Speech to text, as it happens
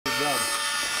job.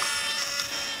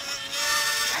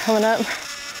 Coming up.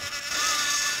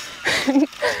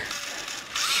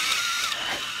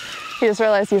 He just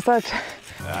realized he sucked.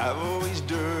 I've always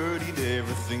dirtied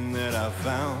everything that I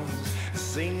found.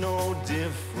 This ain't no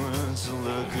different, so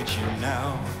look at you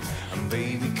now. And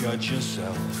baby, cut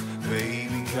yourself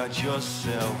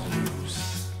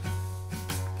loose.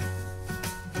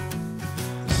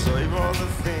 Save all the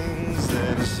things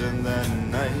that I said that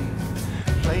night.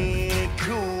 Playing it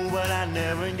cool, but I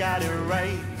never got it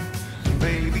right.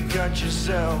 Baby, cut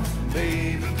yourself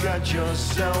loose.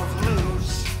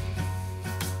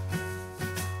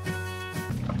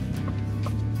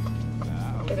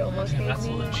 It almost gave That's a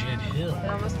me, legit hill. it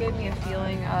almost gave me a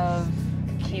feeling of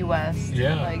Key West,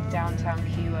 Yeah. like downtown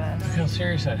Key West. Look how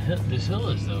serious this hill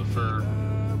is, though, for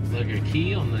like a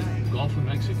key on the Gulf of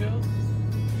Mexico.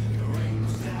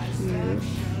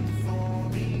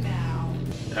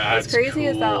 That's What's crazy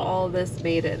is that cool. all this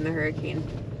made it in the hurricane.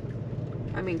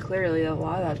 I mean, clearly a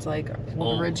lot of that's like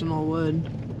original wood.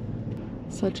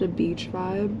 Such a beach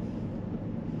vibe.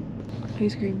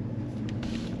 Ice cream.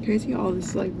 Crazy, all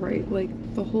this like right, like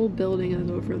the whole building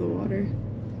is over the water.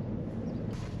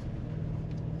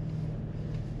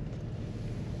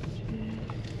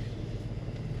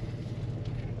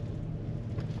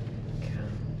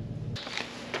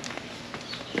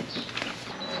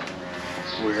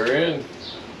 We're in.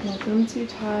 Welcome to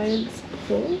Tide's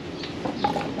Pool.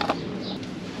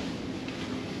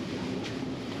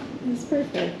 It's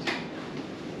perfect.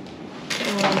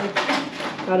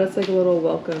 Got us like a little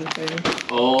welcome thing.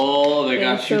 Oh, they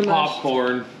got Thanks you so much.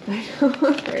 popcorn. I know,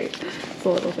 right? It's the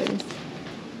little things.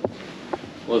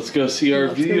 Let's go see our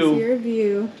Let's view. go see our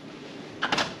view.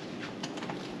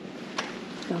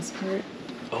 Best part.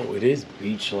 Oh, it is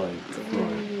beach-like.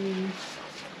 Dang.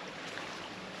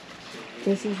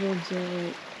 This is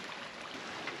legit.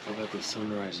 I bet the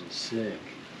sunrise is sick.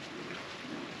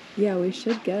 Yeah, we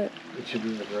should get. It should be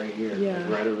like right here. Yeah. Like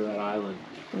right over that island.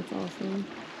 That's awesome.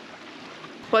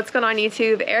 What's going on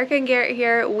YouTube? Erica and Garrett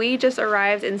here. We just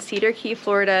arrived in Cedar Key,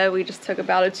 Florida. We just took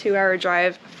about a 2-hour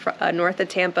drive north of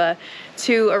Tampa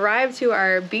to arrive to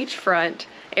our beachfront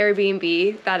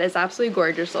Airbnb. That is absolutely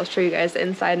gorgeous. I'll show you guys the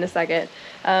inside in a second.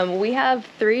 We have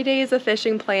 3 days of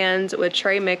fishing planned with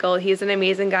Trey Mikell. He's an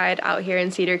amazing guide out here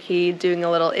in Cedar Key, doing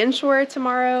a little inshore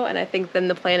tomorrow, and I think then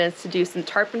the plan is to do some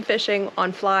tarpon fishing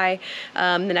on fly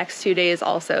the next 2 days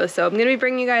also. So I'm gonna be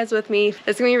bringing you guys with me.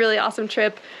 It's gonna be a really awesome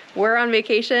trip. We're on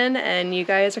vacation and you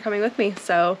guys are coming with me,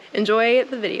 so enjoy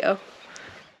the video.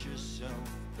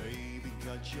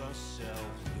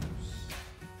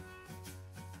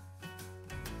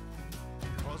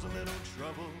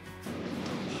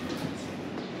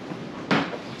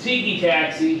 Tiki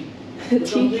taxi. We'll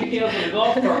take you out to the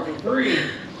golf cart for free.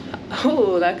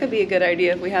 Oh, that could be a good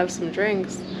idea if we have some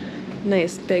drinks.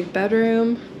 Nice big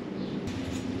bedroom.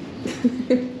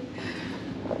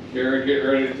 Garrett, get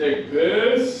ready to take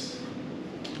this.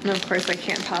 And of course I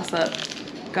can't pass up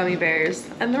gummy bears,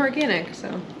 and they're organic,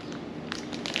 so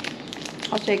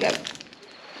I'll take it.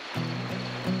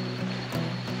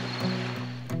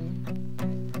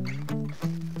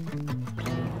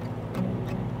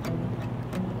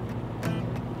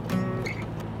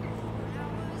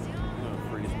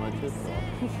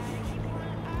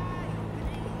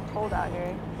 Cold out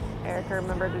here. Erica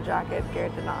remembered the jacket,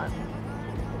 Garrett did not.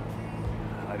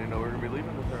 I didn't know we were going to be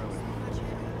leaving this early.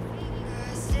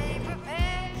 Stay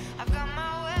prepared. I've got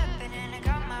my weapon and I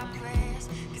got my prayers.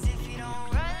 'Cause if you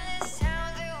don't run this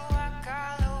town, they'll walk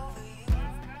all over you.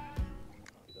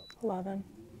 11,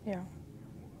 yeah.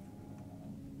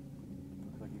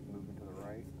 Looks like he's moving to the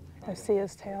right. I see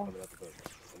his tail.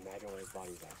 Imagine where his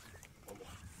body's at. One more.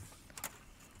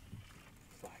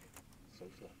 Slide it. So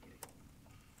slow.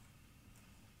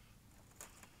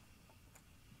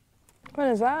 What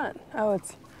is that? Oh,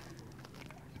 it's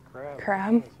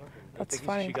crab. That's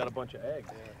funny. She got a bunch of eggs.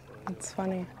 Yeah, so That's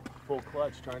funny. full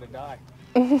clutch trying to die.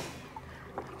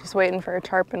 Just waiting for a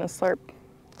tarpon to slurp.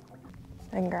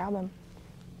 I can grab him.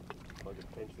 Fucking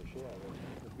pinch the shit out of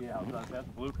it. Yeah, that's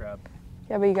blue crab.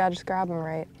 Yeah, but you gotta just grab him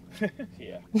right.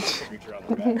 Yeah, reach around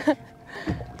the back. There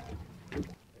he is.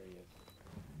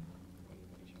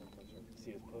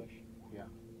 See his push? Yeah. All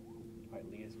right,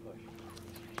 lead his push.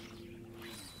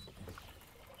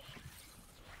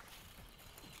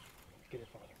 Get it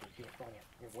farther, get it farther.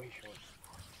 You're way short.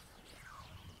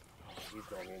 Oh, he's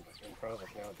going in front of us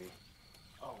now, dude.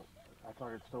 Oh, I thought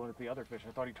he was throwing at the other fish.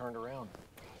 I thought he turned around.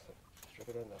 Strip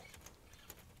it in though.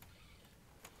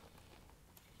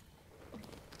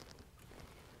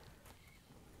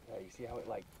 Yeah, you see how it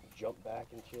like jumped back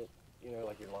and shit? You know,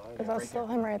 like your line. Is that still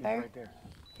him right there? Right there.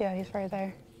 Yeah, he's right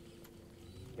there.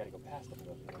 You gotta go past them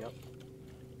though. Yep.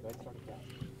 Go ahead and start it down.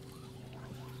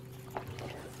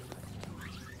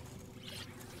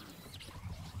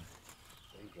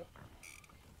 There you go.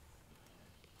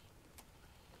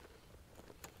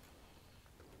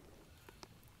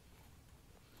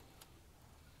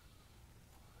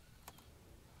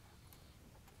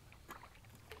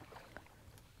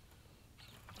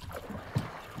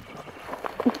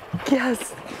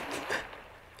 Yes.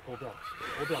 Pull down.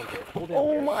 Pull down, Dave. Pull down.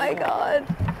 Oh Dave. my God.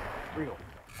 Real.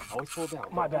 Always pull down.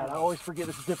 My bad. I always forget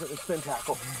this is different than spin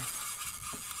tackle.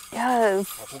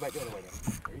 Yes. I'll pull back the other way now.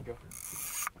 There you go.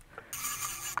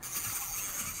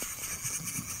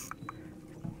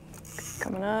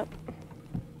 Coming up.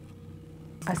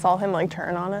 I saw him like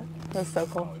turn on it. That's so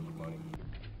cool. Oh, it was money.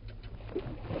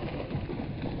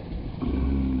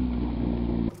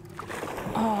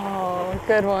 Oh,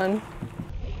 good one.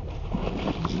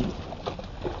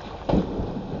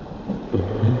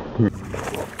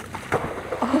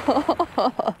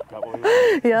 Got what we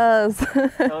wanted. Yes.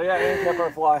 Hell yeah, and kept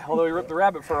our fly, although we ripped the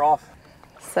rabbit fur off.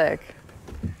 Sick.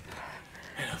 Man,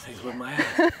 those things whip my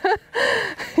ass.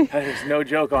 That is no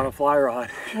joke on a fly rod.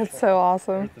 That's so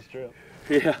awesome. The strip.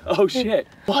 Yeah. Oh shit.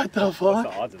 What the fuck? What's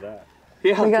the odds of that?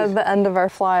 Yeah. We got the end of our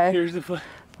fly. Here's the fly.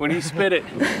 When he spit it.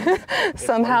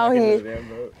 Somehow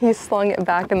he slung it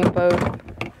back in the boat.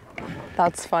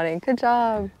 That's funny. Good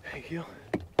job. Thank you.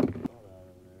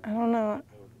 I don't know.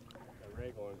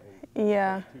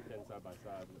 Yeah. Two fins side by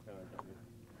side, but it kind of got me.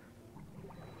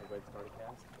 Everybody start a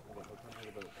cast, and then hook onto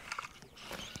the boat.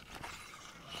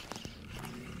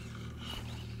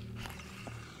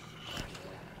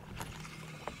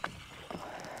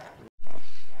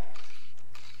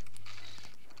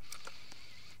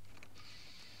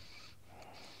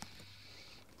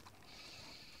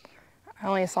 I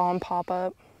only saw him pop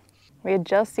up. We had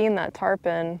just seen that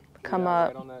tarpon come up.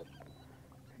 Right on that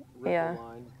ripple Yeah.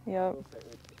 line. Yep.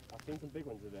 I've seen some big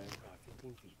ones today.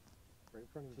 15 feet. Right in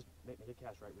front of you. Just make a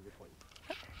cast right where you're pointing.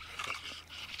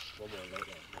 One more right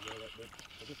there. One more right there.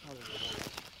 Just probably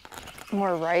one more.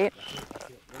 More right. That's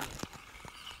it. One more.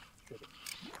 Take it.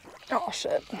 Oh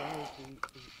shit. Right,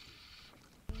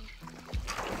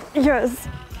 Yes.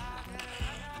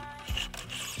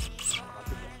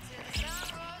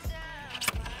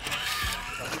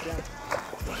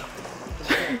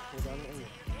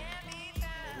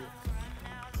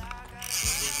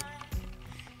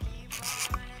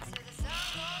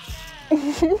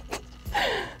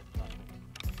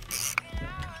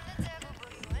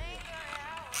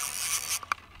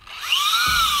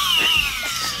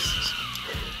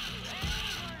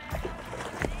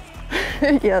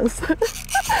 Yes. There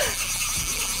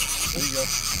you go.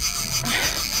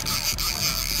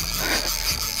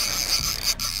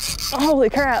 Holy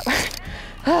crap.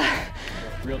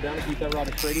 Reel down and keep that rod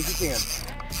as straight as you can.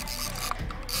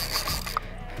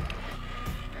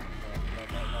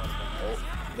 Oh,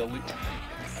 the lead. I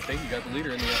think you got the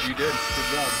leader in the end. You did. Good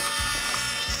job.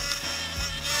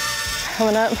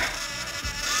 Coming up.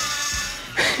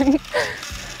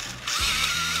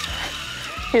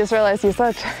 He just realized he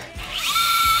slipped.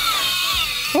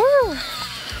 Woo!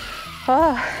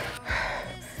 Ah.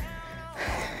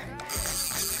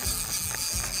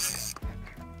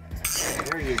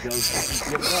 There you go.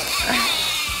 Give it up.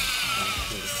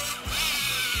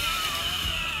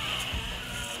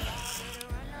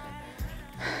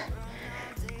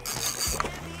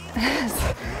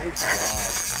 Nice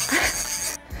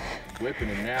job. Whipping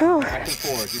him now. Whew. Back and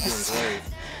forth. You're doing great.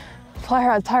 Fly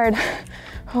rod's tired.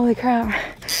 Holy crap.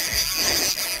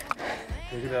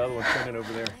 Look at the other one spinning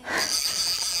over there.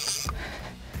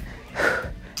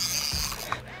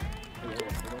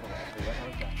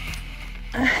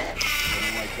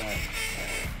 Like that.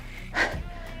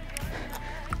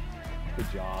 Good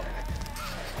job.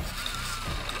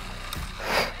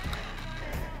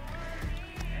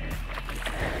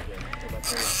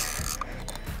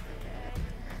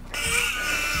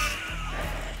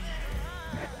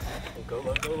 Go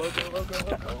low, go low, go low, go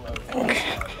low, go low.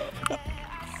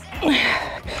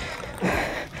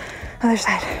 Other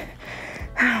side.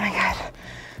 Oh my god.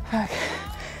 Fuck.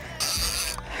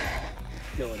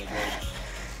 Killing it, babe.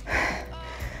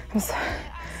 I'm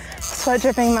sweat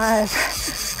dripping my eyes.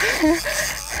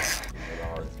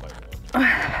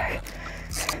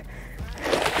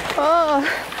 Oh.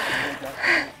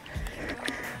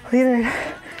 Leader.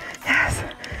 Yes.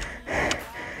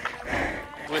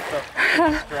 With the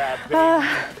strap, baby.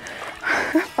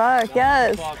 Fuck,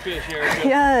 yes. Fish, Erica.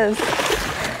 Yes.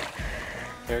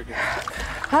 Erica.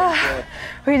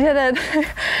 We did it.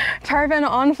 Tarpon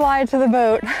on fly to the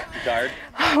boat. You tired?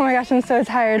 Oh my gosh, I'm so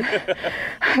tired.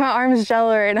 My arm's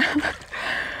jello right now.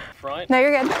 Front? No,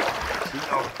 you're good. Keep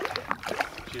going.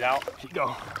 She's out. Keep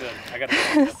going. Good. I got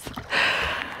it.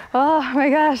 Oh my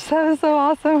gosh, that was so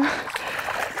awesome.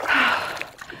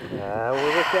 That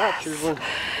was a captured one.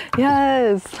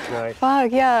 Yes. Nice.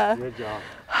 Fuck yeah. Good job.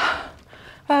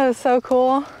 That was so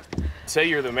cool. Say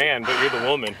you're the man, but you're the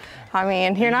woman. I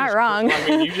mean, you're not wrong. I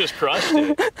mean, you just crushed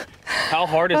it. How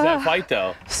hard is that fight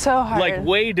though? So hard. Like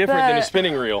way different than a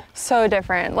spinning reel. So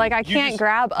different. Like I can't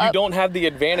grab up. You don't have the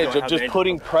advantage of just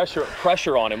putting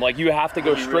pressure on him. Like you have to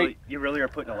go straight. You really are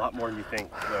putting a lot more than you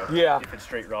think. Though, yeah. If it's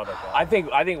straight rod like that.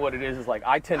 I think what it is like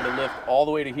I tend to lift all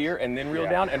the way to here and then reel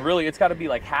down, and really it's got to be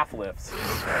like half lifts.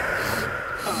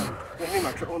 Let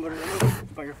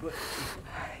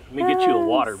me get you a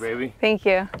water, baby. Thank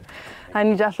you. I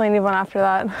definitely need one after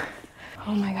that.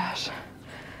 Oh my gosh.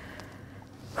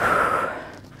 Number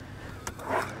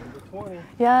 20.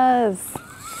 Yes.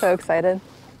 So excited.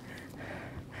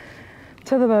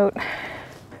 To the boat.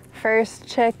 First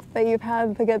chick that you've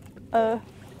had to get a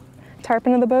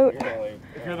tarpon in the boat.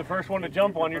 If you're the first one to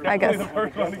jump on, you're I definitely guess. the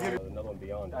first one to get it. Another one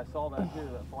beyond. I saw that too,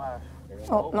 that flash.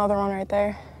 Oh, another one right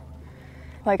there.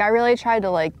 Like I really tried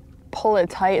to like pull it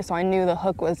tight so I knew the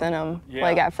hook was in him,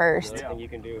 like at first. The only thing you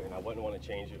can do, and I wouldn't want to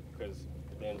change it because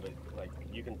then, but like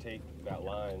you can take that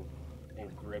line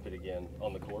and grip it again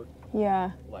on the cork.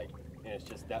 Yeah. Like, and it's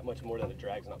just that much more than the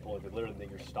drag's not pulling. But literally,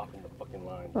 you're stopping the fucking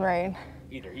line. Right.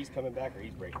 Either he's coming back or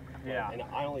he's breaking. Yeah. And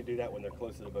I only do that when they're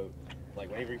close to the boat.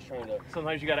 Like whenever he's trying to.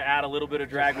 Sometimes you got to add a little bit of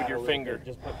drag with your finger.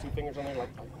 Just put 2 fingers on there, like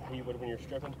you would when you're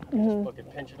stripping. Just fucking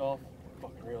pinch it off,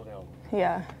 fucking reel down.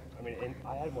 Yeah. I mean, and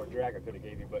I had more drag I could have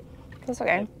gave you, but That's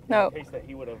okay. in No. case that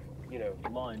he would have, you know,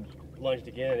 Lunged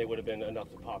again, it would have been enough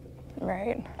to pop it.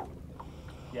 Right.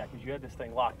 Yeah, because you had this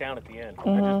thing locked down at the end. I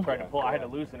just tried to pull. I had to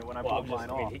loosen it when I pulled mine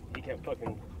off. He kept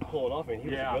fucking pulling off, and he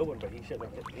was a good one, but he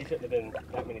shouldn't have been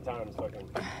that many times fucking.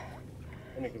 I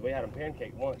mean, because we had him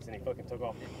pancaked once, and he fucking took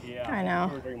off. Yeah. I know.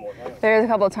 2 or 3 more times. There's a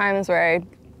couple of times where I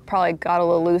probably got a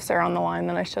little looser on the line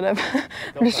than I should have.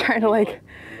 I'm just trying to like. You're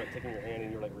like taking your hand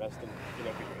and you're like resting, you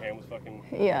know, because your hand was fucking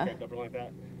cranked up or like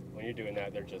that. When you're doing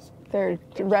that, they're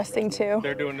resting too.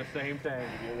 They're doing the same thing.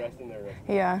 If you're resting, they're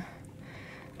resting. Yeah.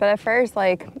 But at first,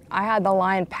 like, I had the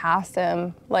line past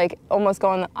him, like, almost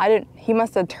going, he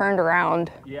must have turned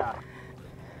around. Yeah.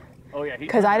 Oh yeah, he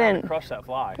 'Cause I didn't crush that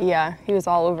fly. Yeah, he was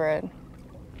all over it.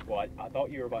 Well, I thought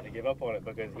you were about to give up on it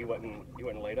because he wasn't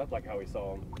laid up like how we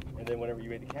saw him. And then whenever you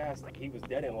made the cast, like, he was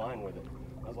dead in line with it.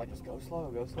 I was like, just go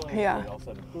slow, go slow. Yeah. And all of a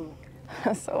sudden, boom.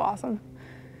 That's so awesome.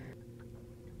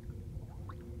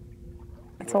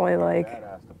 It's only like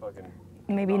Badass to fucking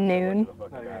maybe noon,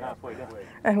 Not even halfway down.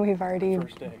 and we've already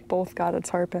First day. both got a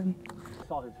tarpon. I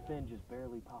saw his fin just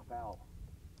barely pop out.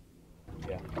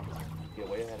 Yeah. Get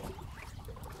way ahead of him.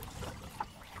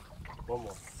 One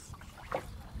more.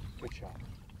 Good shot.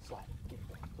 Slide. Get it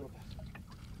back. A little faster.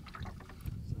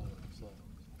 Slow.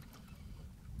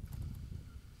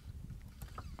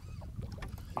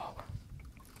 Oh.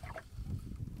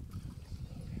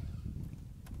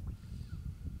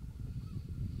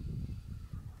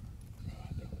 I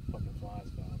think the fucking flies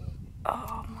fouled up.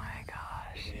 Oh my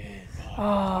gosh.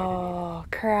 Oh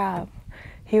crap.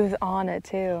 He was on it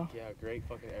too. Yeah, great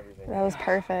fucking everything. That was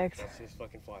perfect. That's just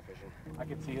fucking fly fishing. I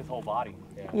could see his whole body.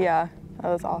 Yeah, that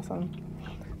was awesome.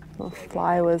 The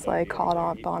fly was like caught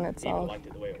up on He even itself. liked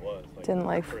it the way it was. Didn't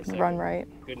like for a second, run right.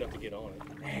 Good enough to get on it.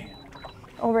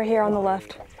 Over here on the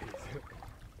left.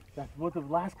 That's what the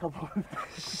last couple of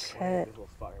Shit. This little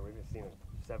spot here, we've been seeing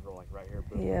several like right here.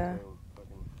 Boom, Yeah. boom,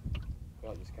 fucking,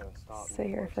 well, just kind of stop. Sit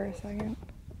here for a second.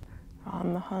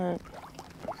 On the hunt.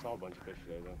 We saw a bunch of fish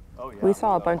today though. Oh yeah. We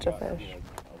saw a bunch of Got, fish. you know,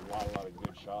 a lot of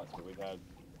good shots, but we've had,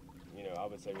 you know, I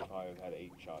would say we probably have had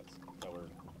 8 shots that were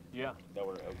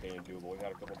okay and doable. We've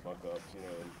had a couple fuck ups, you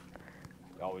know, and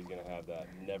you're always gonna have that.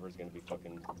 Never's gonna be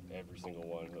fucking every single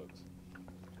one hooks.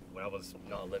 When I was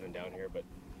not living down here, but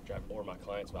or my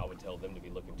clients, I would tell them to be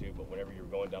looking too. But whenever you were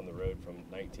going down the road from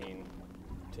 19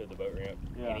 to the boat ramp,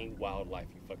 any wildlife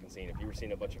you fucking seen, if you were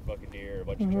seeing a bunch of fucking deer, or a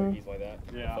bunch of turkeys like that,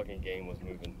 the fucking game was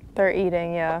moving. They're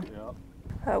eating, yeah. Yeah.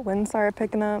 That wind started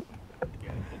picking up.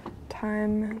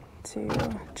 Time to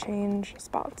change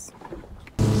spots.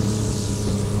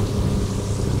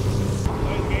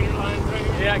 Gator lines right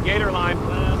here. Yeah, gator line.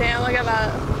 Damn, look at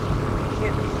that.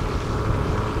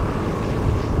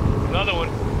 Another one.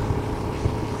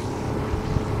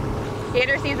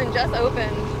 Gator season just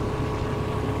opened.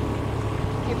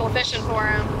 People fishing for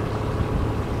them.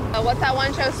 What's that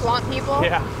one show, Swamp People?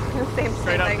 Yeah. Same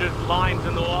Straight up thing. just lines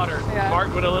in the water. Yeah.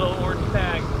 Marked with a little orange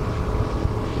tag.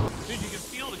 Dude, you can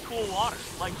feel the cool water,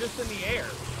 like just in the air.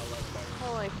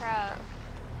 Holy crap.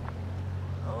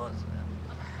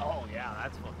 Oh yeah,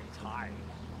 that's fucking tight.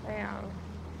 Damn.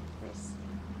 Just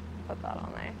put that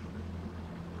on there.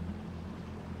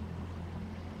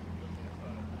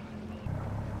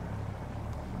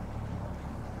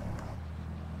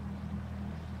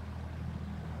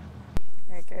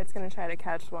 Alright, Garrett's gonna try to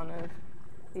catch one of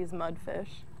these mudfish.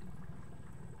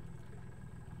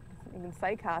 You can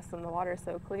sight cast them, the water's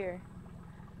so clear.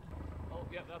 Oh,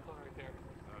 yeah, that's one right there.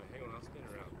 Hang on, I'll spin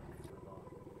around.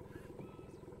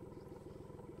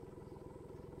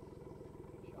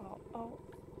 Oh.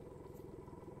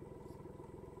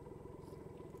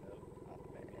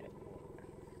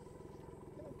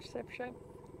 Ship.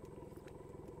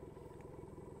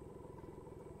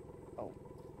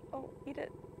 Oh, eat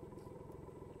it.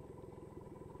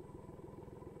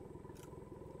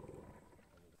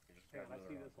 Here, I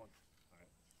see this one. All right.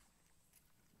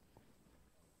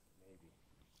 Maybe.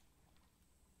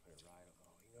 Put it right.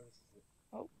 Oh, he notices it.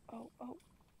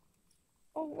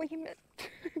 Oh, wait a minute.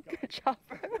 Good job.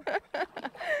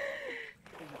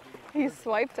 He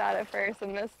swiped at it first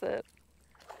and missed it.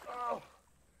 Oh.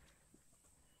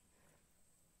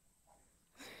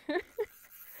 I'm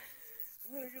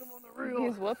gonna get him on the reel.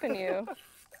 He's whooping you.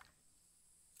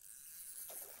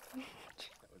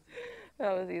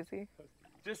 That was easy.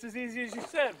 Just as easy as you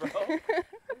said, bro.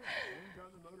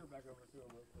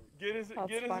 Get his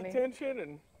attention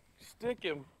and stick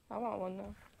him. I want one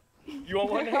now. You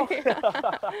want one now? Yeah.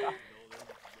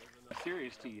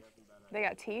 Serious teeth. They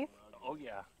got teeth? Oh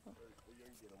yeah.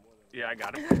 Yeah, I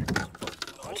got him.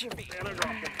 Watch your feet. And I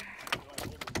dropped him.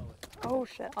 Oh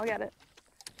shit, I'll get it.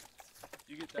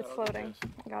 You get that. It's floating.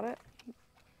 Got it.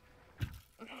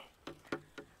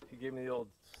 He gave me the old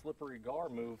slippery gar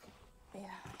move. Yeah,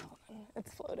 hold on.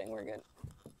 It's floating, we're good.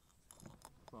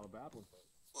 It's not a bad one.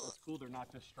 It's cool they're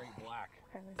not just straight black.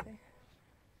 Okay, let me see.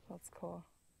 That's cool.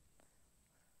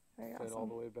 Very Set all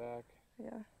the way back.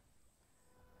 Yeah.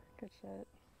 Good shit.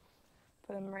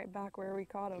 Put him right back where we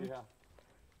caught him. Yeah.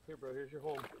 Here, bro, here's your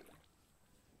home.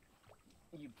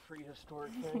 You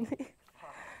prehistoric thing.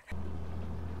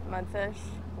 Mudfish,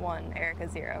 1. Erica,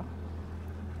 0.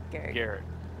 Garrett.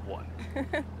 1.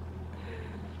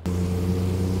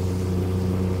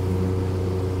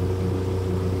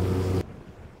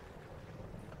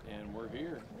 And we're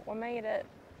here. We made it.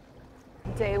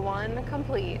 Day 1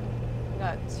 complete.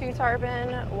 Got 2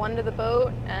 tarpon, 1 to the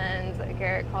boat, and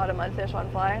Garrett caught a mudfish on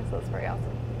fly, so that's pretty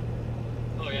awesome.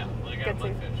 Oh yeah, I got Good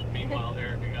mudfish. Meanwhile,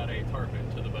 Erica got a tarpon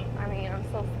to the boat. I mean, I'm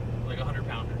still Like a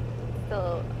 100-pounder.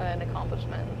 still an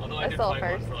accomplishment. Although I did still fight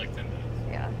first. one for like 10 minutes.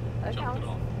 Yeah, that Jumped counts. it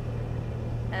off.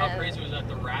 And, How crazy was that?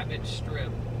 The ravage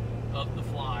strip of the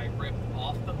fly ripped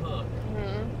off the hook,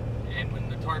 and when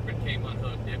the tarpon came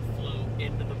unhooked, it flew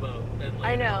into the boat and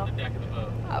I landed know. on the deck of the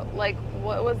boat. like,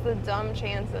 what was the dumb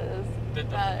chances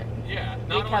that Yeah, we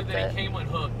not only kept that it? it came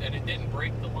unhooked and it didn't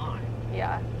break the line,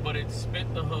 Yeah, but it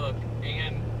spit the hook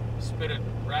and spit a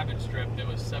ravage strip that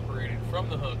was separated from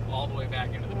the hook all the way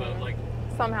back into the boat. Like,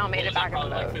 somehow made what it was back that, on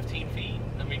the probably boat. like 15 feet.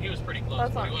 I mean, he was pretty close,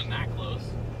 That's but he not- wasn't that close.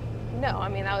 No, I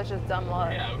mean, that was just dumb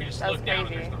luck. Yeah, we just That's looked down and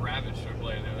crazy. there's the ravage strip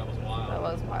laying there. That was wild. That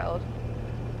was wild.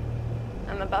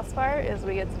 And the best part is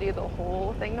we get to do the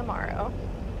whole thing tomorrow.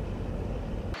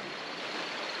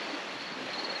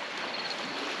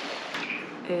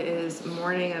 It is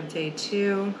morning of day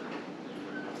 2.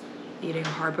 Eating a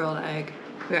hard-boiled egg.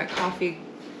 We got coffee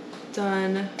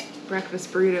done.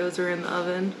 Breakfast burritos are in the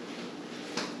oven.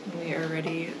 We are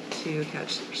ready to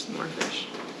catch some more fish.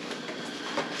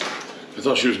 I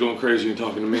thought she was going crazy and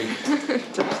talking to me.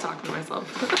 Just talking to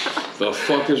myself. The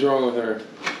fuck is wrong with her?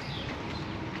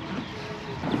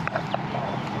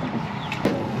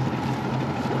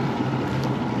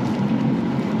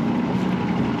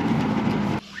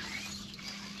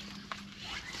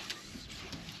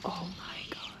 Oh my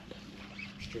god.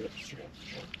 Strip.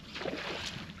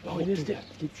 Oh, it is dead.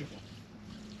 Keep stripping.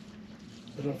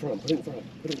 Put it in front. Put it in front.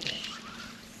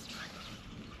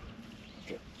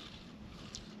 Strip.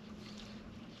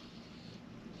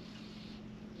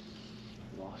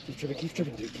 Keep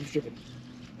stripping, dude. Keep stripping.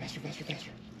 Faster.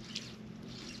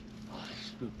 Oh, I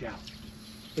spooked out.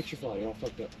 Fix your fly. You're all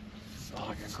fucked up. Oh,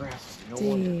 I got grass. No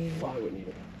wonder. Fly wouldn't eat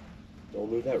it.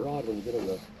 Don't move that rod when you get in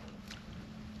there.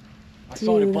 I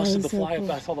saw it busted the fly up.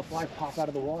 I saw the fly pop out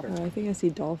of the water. I think I see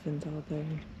dolphins out there.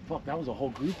 Fuck, that was a whole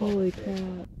group Holy of them. crap. I have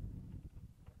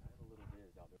a little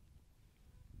biz out there.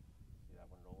 See that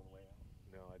one rolling way out?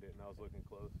 No, I didn't. I was looking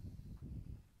close.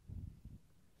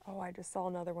 Oh, I just saw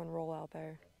another one roll out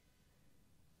there.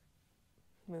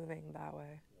 Moving that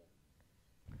way.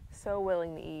 So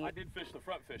willing to eat. I did fish the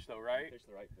front fish though, right? Fish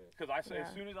the right fish. Because I said Yeah.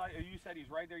 as soon as you said he's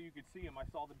right there, you could see him. I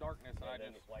saw the darkness, and And I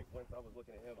then, just. like, once I was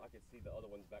looking at him, I could see the other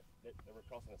ones back. They were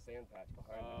crossing a sand patch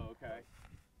behind him. Oh, okay.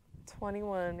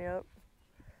 21, yep.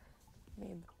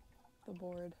 Made the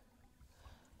board.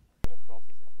 Gonna cross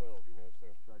us at 12, you know, so.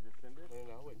 Should I just send it?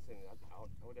 No, I wouldn't send it. I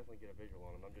would definitely get a visual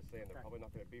on them. I'm just saying they're probably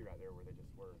not going to be right there where they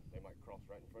just were. They might cross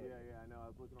right in front of you. Yeah, I know. I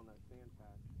was looking on that sand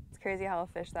patch. It's crazy how a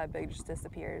fish that big just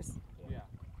disappears. Yeah.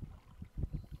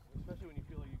 Especially when you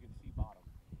feel like you can see bottom.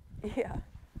 Yeah.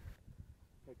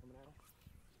 Okay, coming at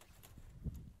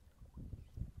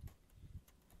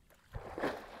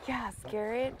us. Yes,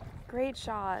 Garrett. Great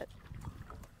shot.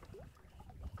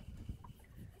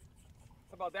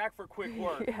 How about that for quick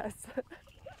work? Yes.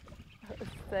 That was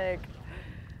sick.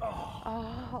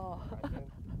 Oh.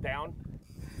 Down?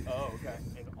 Oh, okay.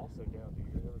 And also down,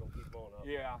 dude. You're never going to keep blowing up.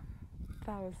 Yeah.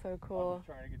 That was so I'm cool. just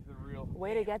trying to get to the real.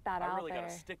 Way to get that I out really there.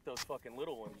 gotta stick those fucking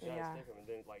little ones. You gotta Yeah. stick 'em, and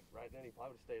then, like, right then he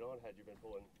probably would have stayed on had you been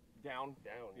pulling Down?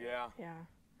 down. Yeah. Yeah.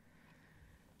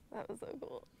 That was so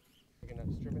cool. Taking that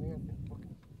strip in hand and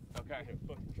fucking, Okay. you know,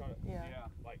 fucking trying to, Yeah.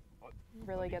 like,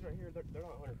 Really these get. right here, they're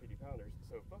not 150 pounders,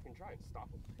 so fucking try and stop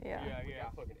them. Yeah. We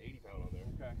got fucking 80 pound on there.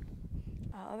 Okay.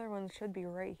 Other ones should be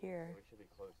right here. We should be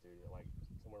close, dude. Like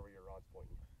somewhere where your rod's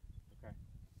pointing. Okay.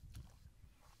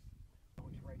 Oh,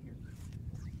 he's right here.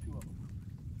 2 of them.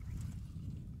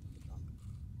 Good job.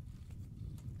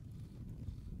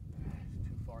 It's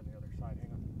too far on the other side.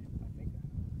 Hang on. I think.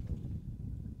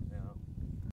 No.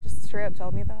 Just straight up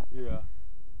tell me that. Yeah.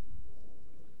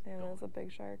 Damn, that was a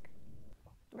big shark.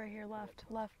 Right here, left.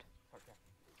 Okay.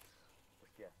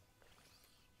 Yeah.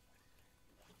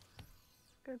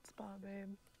 Good spot, babe.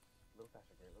 A little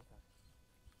faster, Gary. A little faster.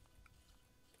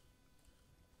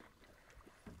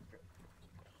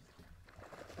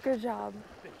 Good job.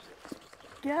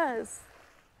 Yes.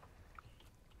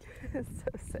 So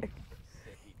sick.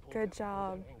 Good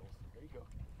job. There you go.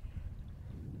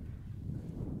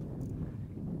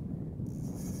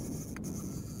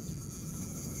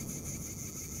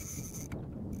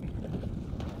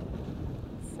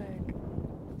 Sick.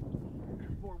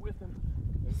 More with him.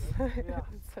 Yeah.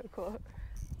 So cool.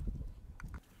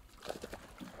 So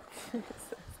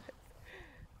sick.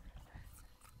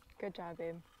 Good job,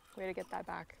 babe. Way to get that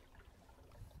back.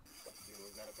 Dude,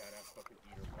 was that a badass fucking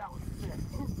eater? That was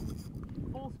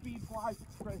sick. Full speed fly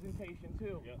presentation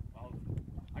too. Yeah,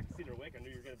 I could see their wake. I knew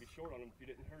you were going to be short on them if you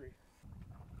didn't hurry.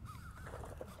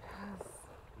 Yes.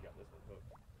 You got this one hooked.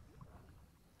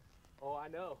 Oh, I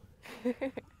know.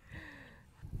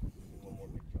 One more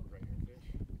big jump right here, fish.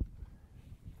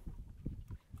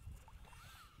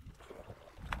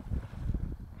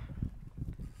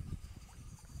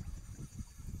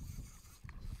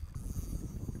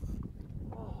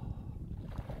 Oh.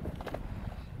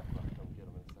 I'll come get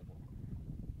them in a second.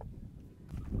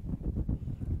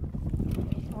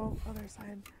 Oh, other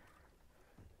side.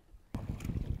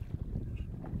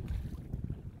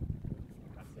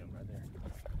 That's him right there.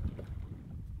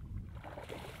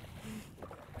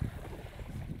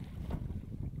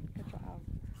 Good job.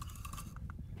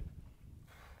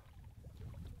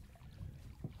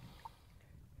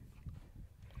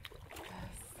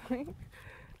 Yes.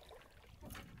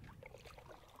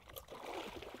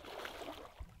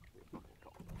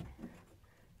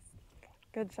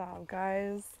 Good job,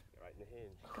 guys. Right in the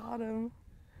hinge. Got him.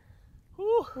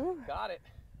 Whew. Whew. Got it.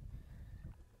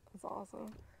 That's awesome.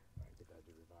 Alright, get that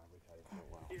dude revived. We've had him for a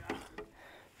while. Yeah.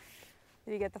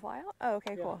 Did you get the fly out? Oh,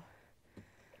 okay, Yeah. cool.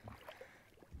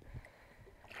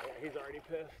 Yeah, he's already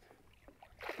pissed.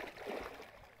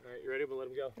 All right, you ready? We'll let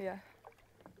him go. Yeah.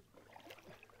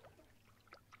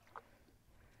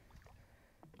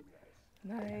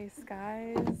 Nice,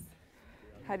 guys.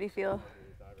 How do you feel?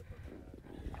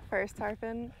 First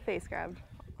tarpon, face grabbed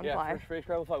on Yeah, fly. first face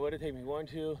grab fly. What did it take me? 1,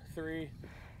 2, 3,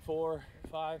 4,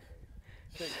 5,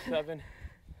 6, 7.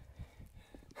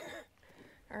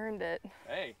 Earned it.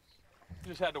 Hey,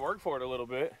 just had to work for it a little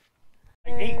bit.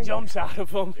 There Like you 8 go. jumps out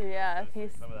of him. Yeah,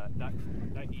 he's. Some of that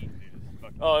eat, dude, is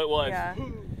fucking. Oh, it was. Yeah,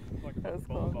 fucking that was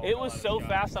ball- cool. It was so shot.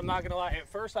 fast, I'm not gonna lie. At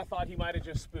first, I thought he might have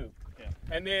just spooked. Yeah.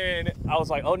 And then I was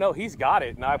like, oh no, he's got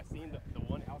it. And I seen the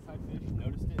one outside fish,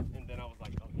 noticed it, and then I was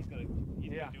like, oh, he's gonna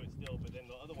do it still. But then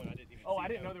the other one, I didn't even. Oh, see I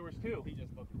didn't him. know there was 2. He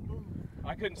just fucking.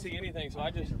 I couldn't see anything, so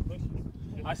I just, pushed.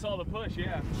 I saw the push,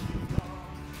 yeah.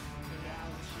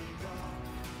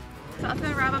 So that's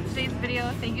gonna wrap up today's video.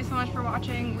 Thank you so much for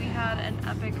watching. We had an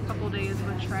epic couple days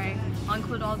with Trey. I'll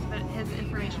include all his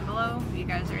information below. If you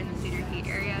guys are in the Cedar Key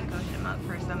area, go hit him up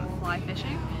for some fly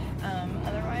fishing.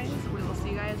 Otherwise, we will see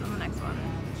you guys on the next one.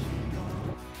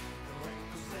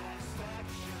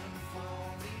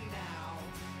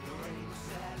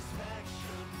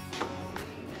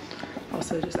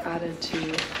 Also just added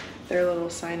to their little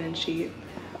sign-in sheet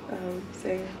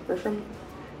saying we're from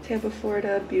Tampa,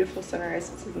 Florida. Beautiful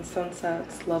sunrises and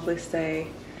sunsets, lovely stay.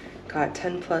 Got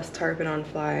 10 plus tarpon on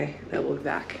fly that will be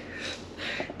back.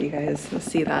 You guys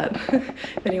see that.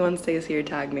 If anyone stays here,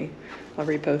 tag me. I'll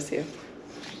repost you.